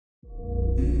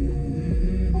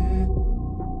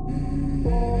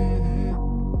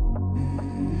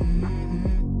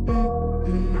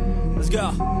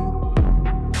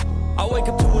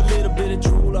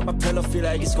my pillow, feel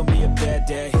like it's gonna be a bad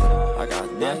day. I got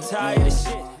I'm tired of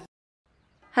shit.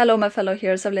 Hello my fellow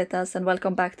heroes of Lithas and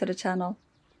welcome back to the channel.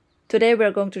 Today we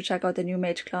are going to check out the new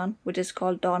mage clan, which is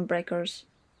called Dawnbreakers.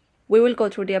 We will go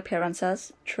through the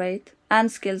appearances, trait,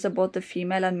 and skills of both the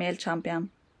female and male champion.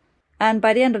 And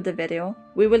by the end of the video,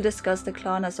 we will discuss the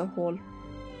clan as a whole.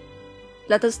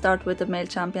 Let us start with the male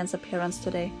champion's appearance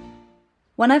today.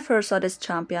 When I first saw this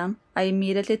champion, I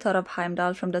immediately thought of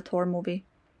Heimdall from the Thor movie.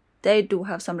 They do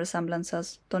have some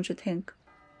resemblances, don't you think?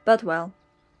 But well,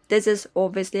 this is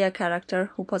obviously a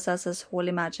character who possesses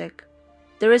holy magic.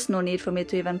 There is no need for me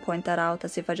to even point that out,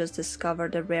 as if I just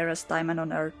discovered the rarest diamond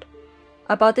on earth.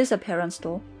 About his appearance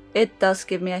though, it does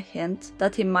give me a hint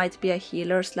that he might be a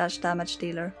healer / damage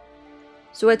dealer.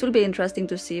 So it will be interesting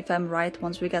to see if I'm right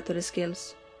once we get to the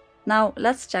skills. Now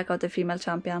let's check out the female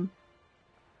champion.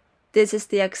 This is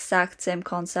the exact same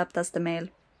concept as the male.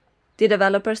 The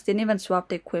developers didn't even swap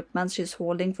the equipment she's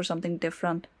holding for something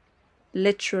different.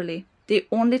 Literally, the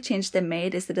only change they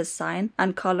made is the design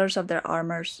and colors of their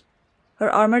armors. Her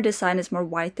armor design is more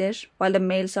whitish, while the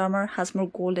male's armor has more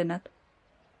gold in it.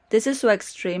 This is so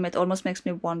extreme it almost makes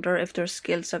me wonder if their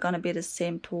skills are gonna be the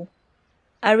same too.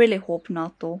 I really hope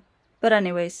not though. But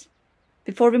anyways,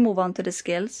 before we move on to the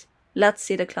skills, let's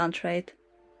see the clan trait.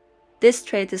 This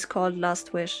trait is called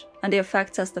Last Wish, and the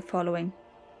effects as the following.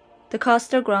 The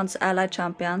caster grants allied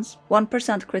champions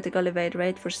 1% critical evade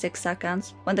rate for 6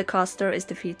 seconds when the caster is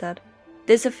defeated.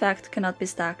 This effect cannot be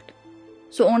stacked,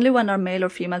 so only when our male or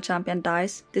female champion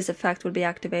dies, this effect will be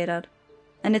activated,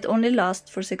 and it only lasts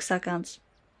for 6 seconds.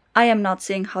 I am not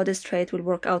seeing how this trait will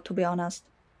work out, to be honest.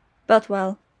 But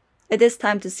well, it is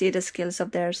time to see the skills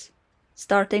of theirs.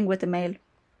 Starting with the male.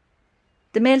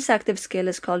 The male's active skill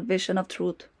is called Vision of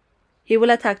Truth. He will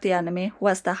attack the enemy who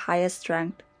has the highest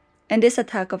strength. In this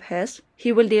attack of his,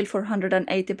 he will deal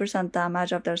 480%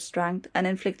 damage of their strength and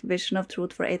inflict Vision of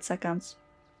Truth for 8 seconds.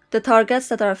 The targets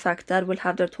that are affected will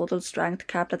have their total strength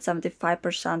capped at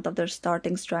 75% of their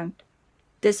starting strength.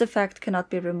 This effect cannot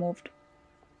be removed.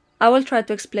 I will try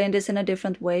to explain this in a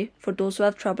different way for those who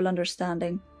have trouble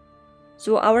understanding.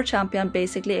 So our champion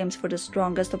basically aims for the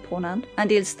strongest opponent and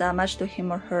deals damage to him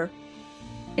or her.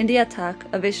 In the attack,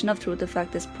 a Vision of Truth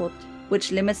effect is put,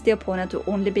 which limits the opponent to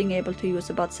only being able to use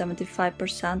about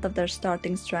 75% of their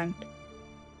starting strength.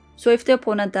 So if the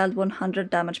opponent dealt 100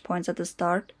 damage points at the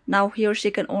start, now he or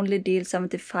she can only deal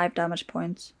 75 damage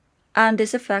points. And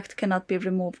this effect cannot be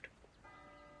removed.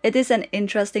 It is an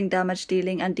interesting damage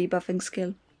dealing and debuffing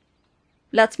skill.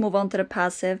 Let's move on to the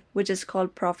passive, which is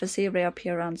called Prophecy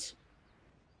Reappearance.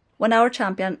 When our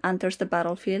champion enters the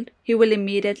battlefield, he will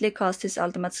immediately cast his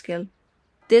ultimate skill.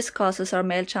 This causes our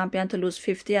male champion to lose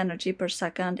 50 energy per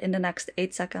second in the next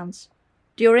 8 seconds.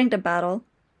 During the battle,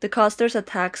 the caster's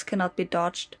attacks cannot be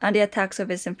dodged, and the attacks of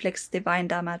his inflicts divine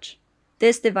damage.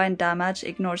 This divine damage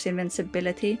ignores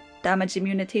invincibility, damage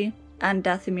immunity, and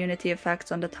death immunity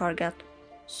effects on the target.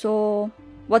 So,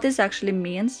 what this actually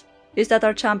means is that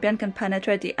our champion can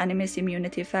penetrate the enemy's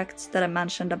immunity effects that I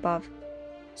mentioned above.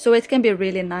 So it can be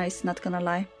really nice, not gonna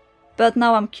lie. But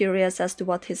now I'm curious as to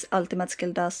what his ultimate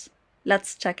skill does.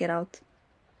 Let's check it out.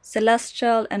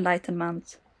 Celestial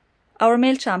Enlightenment. Our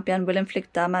male champion will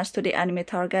inflict damage to the enemy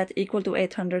target equal to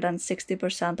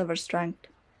 860% of her strength.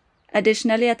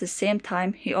 Additionally, at the same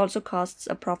time, he also casts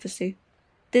a prophecy.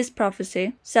 This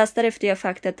prophecy says that if the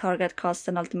affected target casts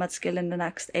an ultimate skill in the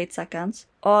next 8 seconds,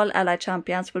 all allied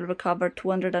champions will recover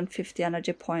 250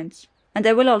 energy points. And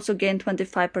they will also gain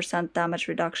 25% damage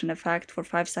reduction effect for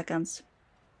 5 seconds.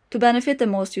 To benefit the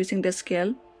most using this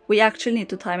skill, we actually need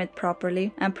to time it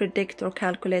properly and predict or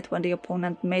calculate when the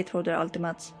opponent may throw their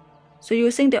ultimates. So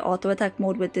using the auto attack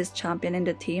mode with this champion in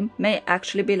the team may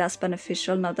actually be less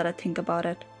beneficial now that I think about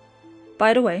it.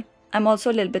 By the way, I'm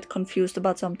also a little bit confused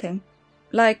about something.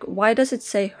 Like, why does it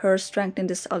say her strength in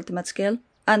this ultimate skill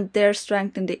and their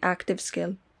strength in the active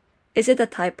skill? Is it a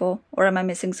typo or am I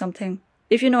missing something?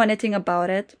 If you know anything about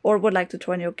it or would like to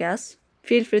throw in your guess,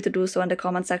 feel free to do so in the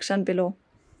comment section below.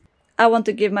 I want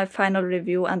to give my final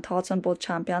review and thoughts on both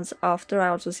champions after I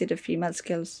also see the female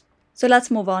skills. So let's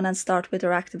move on and start with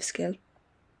her active skill.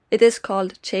 It is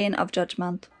called Chain of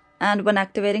Judgment, and when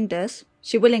activating this,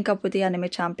 she will link up with the enemy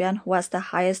champion who has the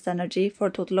highest energy for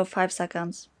a total of 5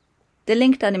 seconds. The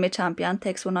linked enemy champion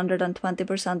takes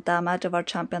 120% damage of our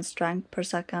champion's strength per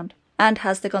second, and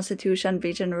has the constitution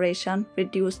regeneration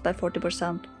reduced by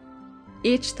 40%.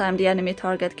 Each time the enemy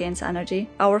target gains energy,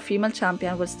 our female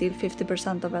champion will steal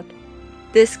 50% of it.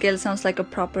 This skill sounds like a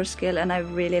proper skill and I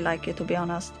really like it, to be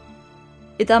honest.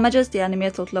 It damages the enemy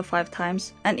a total of 5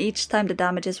 times, and each time the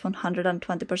damage is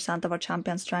 120% of our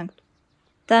champion's strength.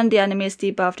 Then the enemy is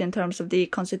debuffed in terms of the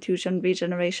constitution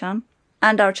regeneration,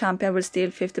 and our champion will steal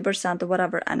 50% of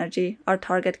whatever energy our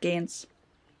target gains.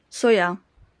 So yeah,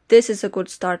 this is a good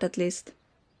start at least.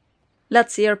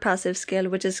 Let's see our passive skill,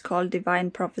 which is called Divine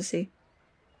Prophecy.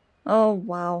 Oh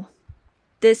wow,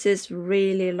 this is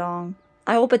really long.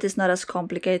 I hope it is not as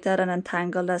complicated and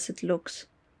entangled as it looks.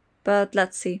 But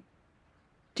let's see.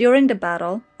 During the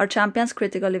battle, our champion's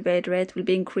critical evade rate will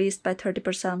be increased by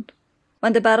 30%.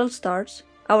 When the battle starts,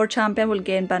 our champion will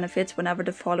gain benefits whenever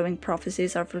the following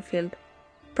prophecies are fulfilled.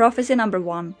 Prophecy number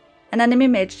 1. An enemy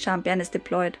mage champion is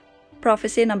deployed.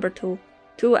 Prophecy number 2.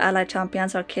 2 ally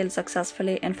champions are killed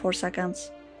successfully in 4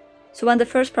 seconds. So when the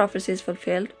first prophecy is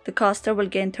fulfilled, the caster will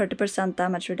gain 30%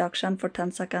 damage reduction for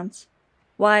 10 seconds.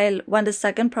 While when the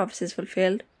second prophecy is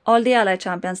fulfilled, all the ally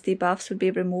champions' debuffs will be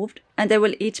removed, and they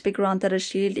will each be granted a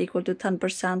shield equal to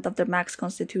 10% of their max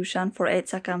constitution for 8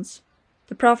 seconds.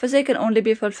 The prophecy can only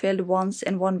be fulfilled once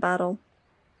in one battle.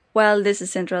 Well, this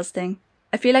is interesting.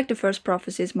 I feel like the first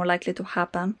prophecy is more likely to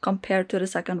happen compared to the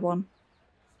second one.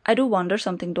 I do wonder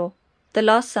something though. The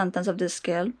last sentence of this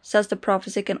skill says the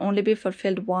prophecy can only be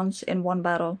fulfilled once in one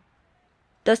battle.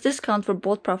 Does this count for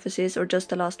both prophecies or just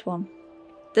the last one?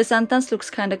 The sentence looks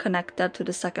kinda connected to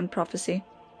the second prophecy.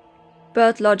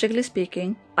 But logically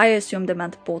speaking, I assume they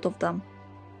meant both of them.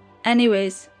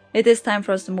 Anyways, it is time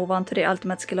for us to move on to the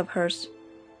ultimate skill of hers.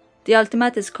 The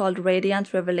ultimate is called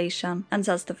Radiant Revelation and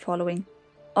says the following.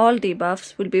 All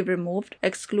debuffs will be removed,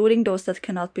 excluding those that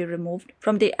cannot be removed,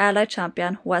 from the ally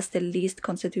champion who has the least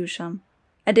constitution.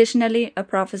 Additionally, a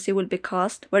prophecy will be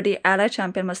cast where the ally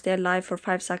champion must stay alive for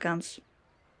 5 seconds.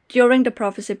 During the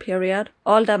prophecy period,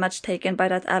 all damage taken by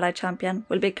that ally champion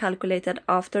will be calculated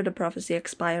after the prophecy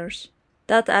expires.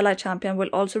 That ally champion will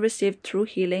also receive true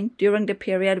healing during the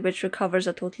period, which recovers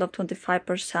a total of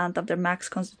 25% of their max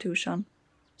constitution.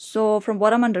 So from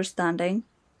what I'm understanding,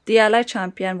 the ally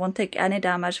champion won't take any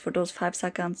damage for those 5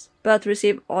 seconds, but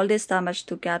receive all this damage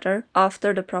together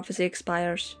after the prophecy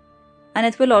expires. And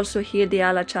it will also heal the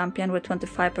ally champion with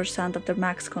 25% of their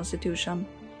max constitution.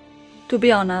 To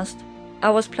be honest, I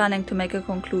was planning to make a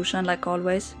conclusion like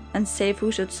always and say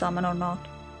who should summon or not,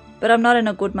 but I'm not in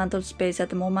a good mental space at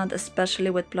the moment,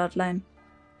 especially with Bloodline.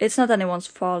 It's not anyone's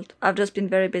fault, I've just been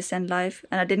very busy in life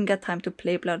and I didn't get time to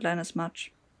play Bloodline as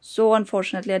much. So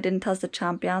unfortunately I didn't test the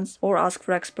champions or ask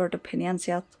for expert opinions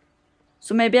yet.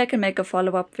 So maybe I can make a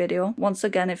follow-up video once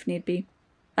again if need be.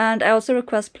 And I also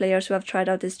request players who have tried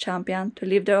out this champion to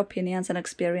leave their opinions and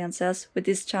experiences with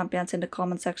these champions in the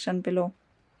comment section below.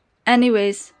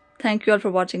 Anyways, thank you all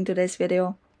for watching today's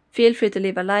video. Feel free to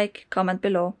leave a like, comment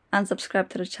below, and subscribe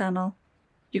to the channel.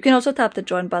 You can also tap the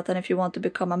join button if you want to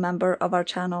become a member of our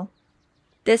channel.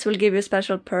 This will give you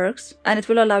special perks, and it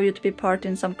will allow you to be part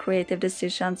in some creative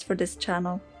decisions for this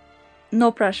channel.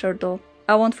 No pressure though,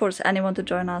 I won't force anyone to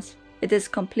join us, it is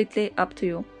completely up to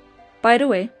you. By the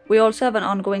way, we also have an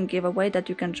ongoing giveaway that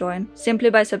you can join simply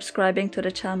by subscribing to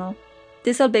the channel.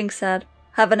 This all being said,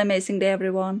 have an amazing day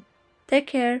everyone. Take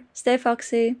care, stay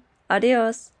foxy,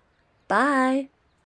 adios, bye!